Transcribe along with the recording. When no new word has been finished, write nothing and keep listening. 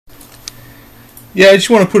Yeah, I just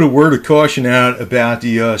want to put a word of caution out about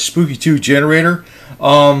the Spooky2 generator.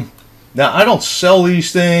 Now, I don't sell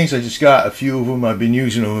these things. I just got a few of them. I've been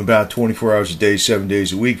using them about 24 hours a day, 7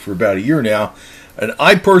 days a week for about a year now. And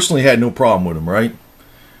I personally had no problem with them, right?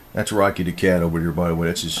 That's Rocky the cat over here, by the way.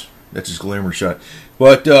 That's his glamour shot.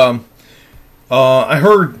 But I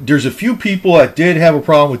heard there's a few people that did have a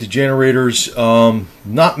problem with the generators.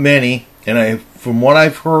 Not many. And from what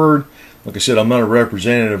I've heard, like I said, I'm not a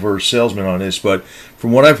representative or a salesman on this, but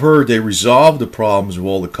from what I've heard, they resolved the problems of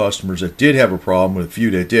all the customers that did have a problem, with a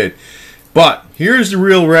few that did. But here's the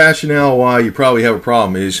real rationale why you probably have a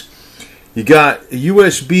problem is you got a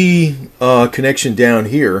USB connection down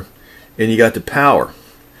here, and you got the power.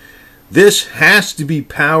 This has to be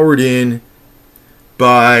powered in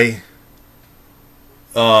by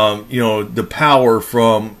the power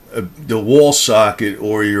from the wall socket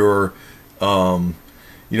or your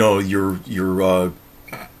your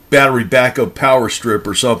battery backup power strip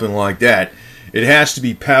or something like that. It has to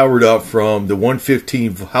be powered up from the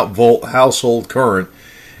 115 volt household current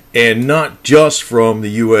and not just from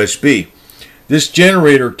the USB. This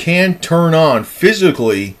generator can turn on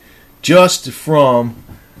physically just from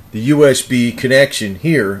the USB connection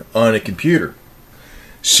here on a computer.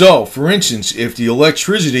 So, for instance, if the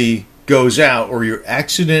electricity goes out or you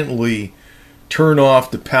accidentally turn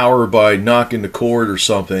off the power by knocking the cord or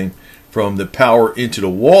something from the power into the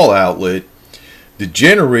wall outlet, the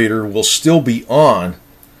generator will still be on,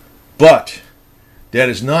 but that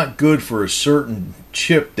is not good for a certain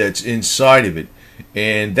chip that's inside of it.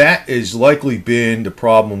 And that has likely been the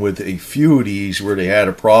problem with a few of these where they had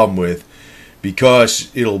a problem with,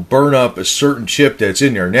 because it'll burn up a certain chip that's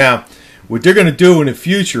in there. Now, what they're going to do in the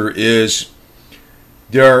future is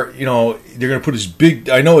they're going to put this big,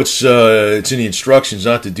 I know it's in the instructions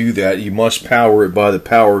not to do that. You must power it by the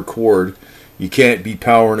power cord. You can't be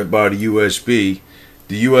powering it by the USB.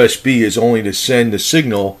 The USB is only to send the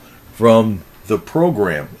signal from the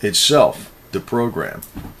program itself, the program.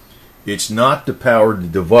 It's not to power the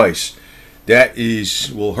device. That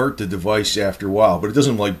will hurt the device after a while, but it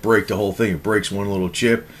doesn't like break the whole thing. It breaks one little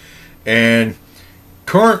chip. And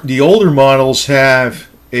the older models have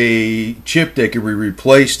a chip that can be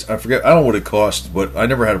replaced. I don't know what it costs, but I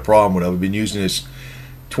never had a problem with it. I've been using this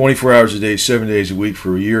 24 hours a day, 7 days a week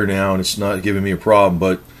for a year now, and it's not giving me a problem,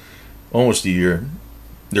 but almost a year.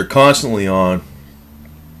 They're constantly on,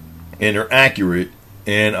 and they're accurate,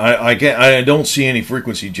 and I don't see any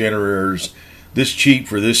frequency generators this cheap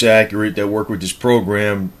for this accurate that work with this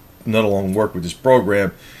program, let alone work with this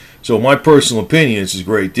program. So in my personal opinion, it's a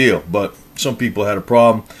great deal, but some people had a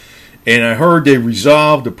problem. And I heard they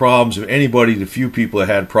resolved the problems of anybody, the few people that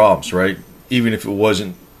had problems, right? Even if it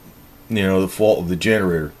wasn't, the fault of the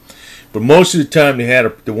generator. But most of the time they had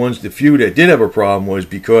the few that did have a problem was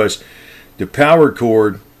because the power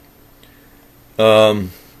cord the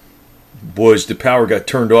power got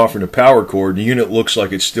turned off from the power cord. The unit looks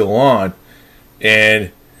like it's still on,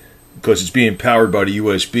 and because it's being powered by the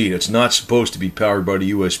USB. It's not supposed to be powered by the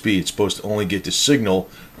USB. It's supposed to only get the signal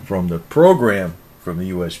from the program from the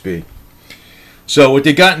USB. So what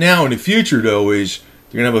they got now in the future, though, is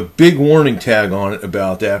they're going to have a big warning tag on it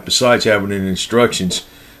about that, besides having it in instructions.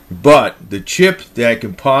 But the chip that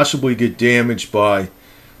can possibly get damaged by,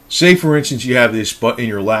 say for instance you have this in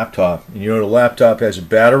your laptop, and the laptop has a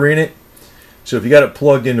battery in it. So if you got it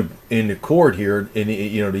plugged in the cord here, in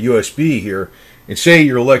the USB here, and say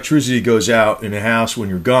your electricity goes out in the house when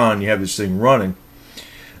you're gone, you have this thing running.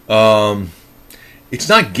 It's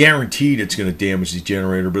not guaranteed it's going to damage the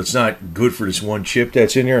generator, but it's not good for this one chip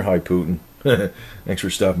that's in there. Hi, Putin. Thanks for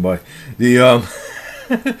stopping by. The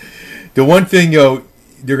one thing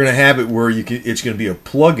they're going to have it where it's going to be a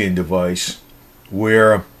plug-in device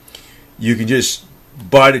where you can just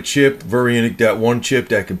buy the chip, that one chip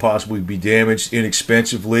that can possibly be damaged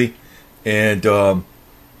inexpensively, and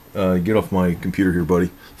get off my computer here, buddy.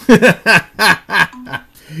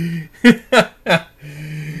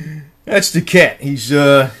 That's the cat. He's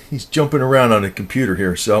jumping around on the computer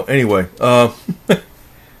here. So anyway,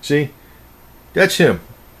 see, that's him.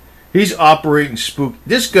 He's operating Spook.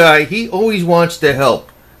 This guy, he always wants to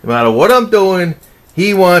help. No matter what I'm doing,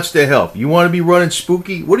 he wants to help. You want to be running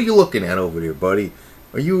Spooky? What are you looking at over there, buddy?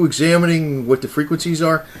 Are you examining what the frequencies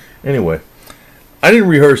are? Anyway, I didn't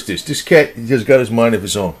rehearse this. This cat has got his mind of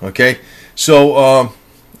his own. Okay, so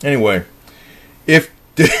anyway, if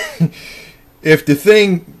the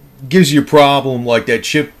thing gives you a problem like that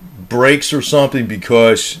chip breaks or something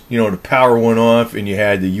because the power went off and you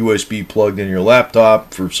had the USB plugged in your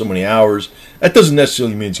laptop for so many hours, that doesn't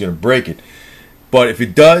necessarily mean it's going to break it. But if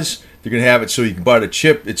it does, they're going to have it so you can buy the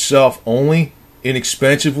chip itself only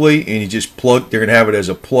inexpensively, and you just plug. They're gonna have it as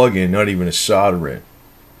a plug-in, not even a solder in.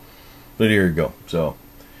 But here you go. So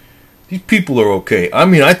these people are okay. I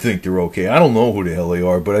mean, I think they're okay. I don't know who the hell they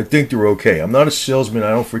are, but I think they're okay. I'm not a salesman. I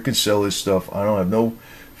don't freaking sell this stuff. I don't have no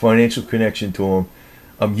financial connection to them.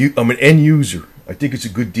 I'm an end user. I think it's a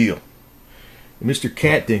good deal. And Mr.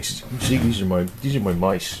 Cat thinks. See, these are my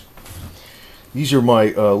mice. These are my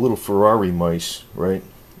little Ferrari mice, right?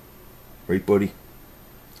 Right, buddy?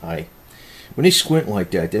 Hi. When they squint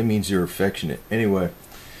like that, that means they're affectionate. Anyway.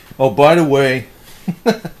 Oh, by the way,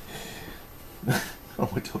 I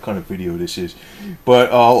don't know what kind of video this is, but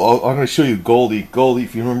I'm going to show you Goldie. Goldie,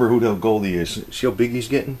 if you remember who the hell Goldie is. See how big he's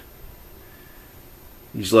getting?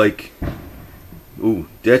 He's like, ooh,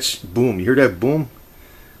 that's boom. You hear that boom?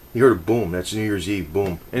 You heard a boom. That's New Year's Eve.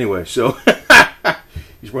 Boom. Anyway, so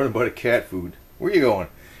he's running by the cat food. Where you going?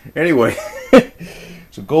 Anyway,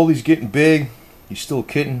 so Goldie's getting big. He's still a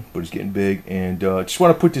kitten, but he's getting big. And just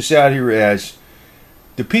want to put this out here as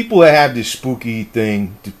the people that have this spooky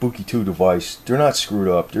thing, the Spooky2 device, they're not screwed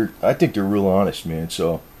up. I think they're real honest, man.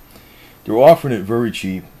 So they're offering it very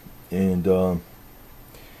cheap. And, you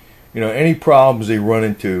know, any problems they run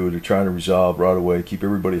into, they're trying to resolve right away, keep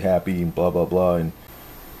everybody happy and blah, blah, blah. And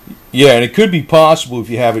yeah, and it could be possible if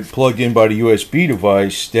you have it plugged in by the USB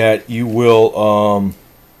device that you will,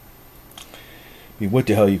 what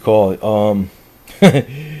the hell you call it?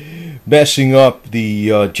 Messing up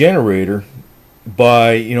the generator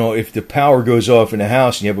by, you know, if the power goes off in the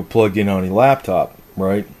house and you have it plugged in on a laptop,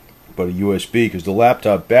 right, by the USB, because the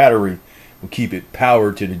laptop battery will keep it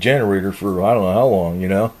powered to the generator for I don't know how long, you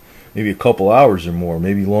know, maybe a couple hours or more,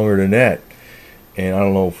 maybe longer than that. And I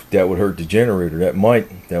don't know if that would hurt the generator. That might.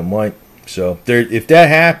 So if that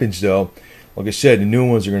happens, though, like I said, the new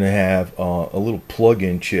ones are going to have a little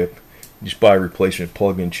plug-in chip. Just buy a replacement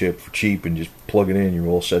plug-in chip for cheap and just plug it in. You're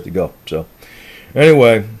all set to go. So,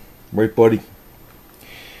 anyway, right, buddy.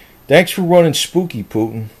 Thanks for running Spooky,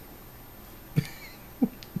 Putin.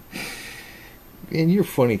 Man, you're a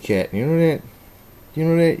funny cat. You know that? You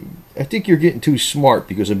know that? I think you're getting too smart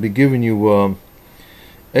because I've been giving you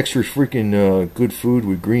extra freaking good food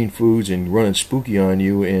with green foods and running Spooky on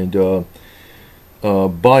you and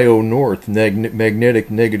Bio North magnetic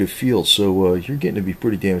negative field. So you're getting to be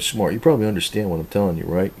pretty damn smart. You probably understand what I'm telling you,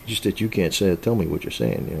 right? Just that you can't tell me what you're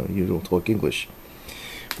saying. You know, you don't talk English.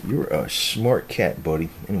 You're a smart cat, buddy.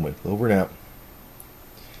 Anyway, over and out.